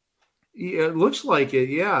wise? Yeah, it looks like it.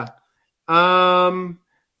 Yeah. I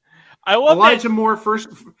love Elijah Moore,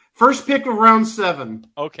 first pick of round 7.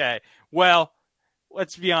 Okay. Well,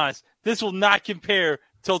 let's be honest. This will not compare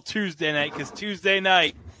till Tuesday night because Tuesday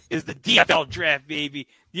night is the DFL draft, baby.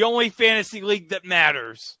 The only fantasy league that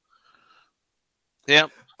matters.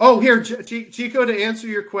 Yep. Oh, here, Chico, to answer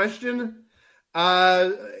your question,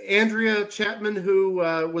 Andrea Chapman, who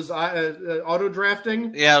was auto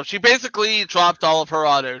drafting. Yeah, she basically dropped all of her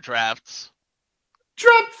auto drafts.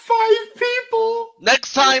 Dropped 5 people.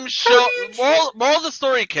 Next time, moral of the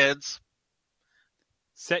story, kids.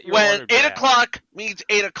 Set your when order 8 draft. o'clock means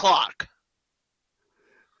 8 o'clock.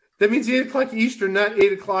 That means 8 o'clock Eastern, not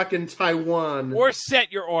 8 o'clock in Taiwan. Or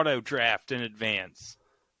set your auto draft in advance.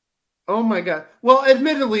 Oh my God! Well,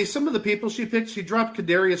 admittedly, some of the people she picked, she dropped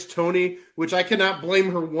Kadarius Toney, which I cannot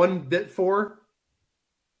blame her one bit for.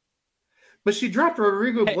 But she dropped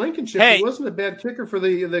Rodrigo Blankenship. He wasn't a bad kicker for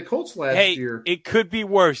the Colts last year. It could be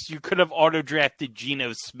worse. You could have auto drafted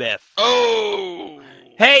Geno Smith. Oh.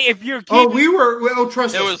 Hey, if you're keeping... we were. Oh,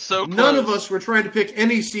 trust us. It was so close. None of us were trying to pick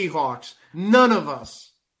any Seahawks. None of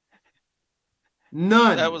us.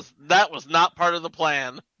 None. That was not part of the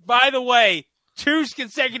plan. By the way, 2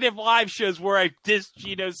 consecutive live shows where I dissed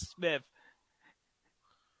Geno Smith.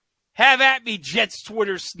 Have at me, Jets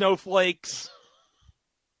Twitter snowflakes.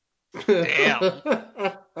 Damn.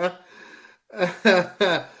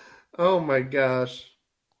 Oh my gosh.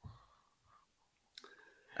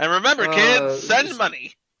 And remember, kids, send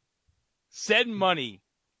money. Send money.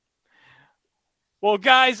 Well,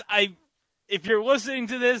 guys, if you're listening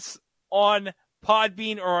to this on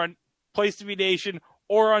Podbean or on Place to Be Nation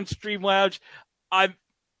or on Streamlounge, I'm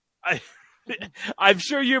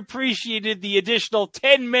sure you appreciated the additional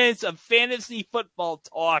 10 minutes of fantasy football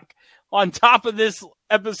talk on top of this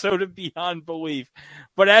episode of Beyond Belief.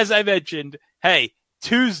 But as I mentioned, hey,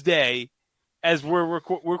 Tuesday, as we're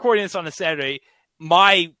recording this on a Saturday,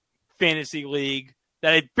 my fantasy league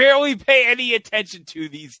that I barely pay any attention to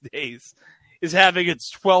these days is having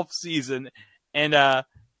its 12th season. And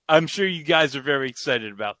I'm sure you guys are very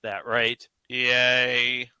excited about that, right?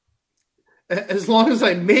 Yay. As long as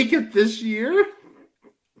I make it this year?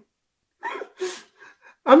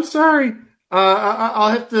 I'm sorry.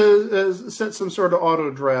 I'll have to set some sort of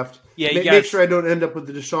auto draft. Yeah, make sure I don't end up with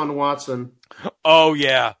the Deshaun Watson. Oh,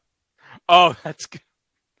 yeah. Oh, that's good.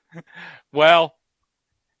 Well,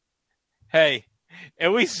 hey,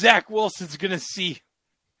 at least Zach Wilson's going to see,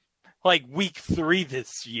 like, week 3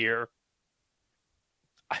 this year.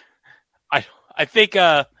 I think...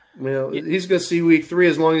 Well, he's going to see week 3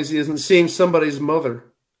 as long as he isn't seeing somebody's mother.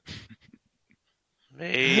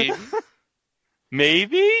 Maybe.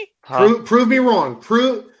 Maybe? Prove me wrong.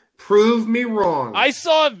 Prove me wrong. I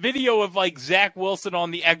saw a video of like Zach Wilson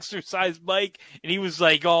on the exercise bike, and he was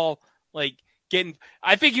like all like getting.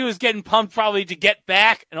 I think he was getting pumped probably to get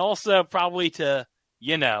back, and also probably to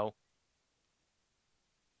You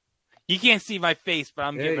can't see my face, but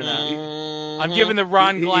I'm giving the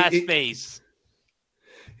Ron Glass face.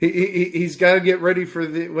 He's got to get ready for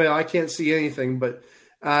the. Well, I can't see anything, but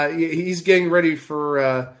he's getting ready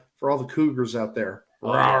for all the Cougars out there.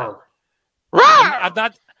 Oh, yeah.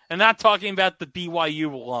 I'm not talking about the BYU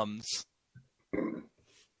alums.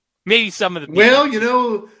 Maybe some of the.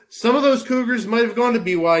 Well, Some of those Cougars might have gone to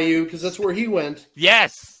BYU because that's where he went.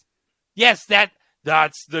 Yes,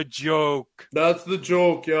 that's the joke. That's the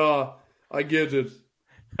joke, yeah. I get it.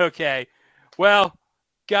 Okay. Well,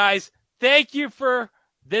 guys, thank you for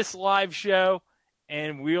this live show,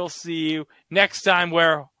 and we'll see you next time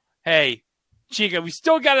where, hey, Chica, we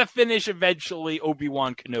still got to finish eventually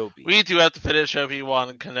Obi-Wan Kenobi. We do have to finish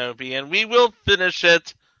Obi-Wan Kenobi, and we will finish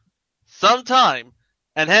it sometime.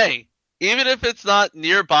 And hey, even if it's not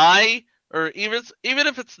nearby, or even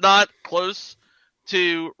if it's not close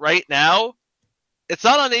to right now, it's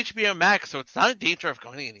not on HBO Max, so it's not in danger of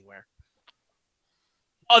going anywhere.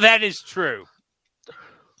 Oh, that is true.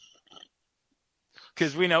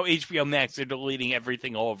 Because we know HBO Max are deleting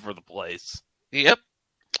everything all over the place. Yep.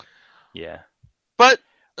 Yeah. But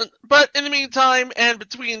in the meantime, and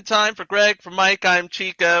between time, for Greg, for Mike, I'm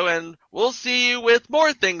Chico, and we'll see you with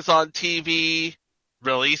more things on TV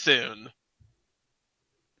really soon.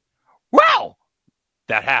 Wow!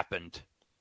 That happened.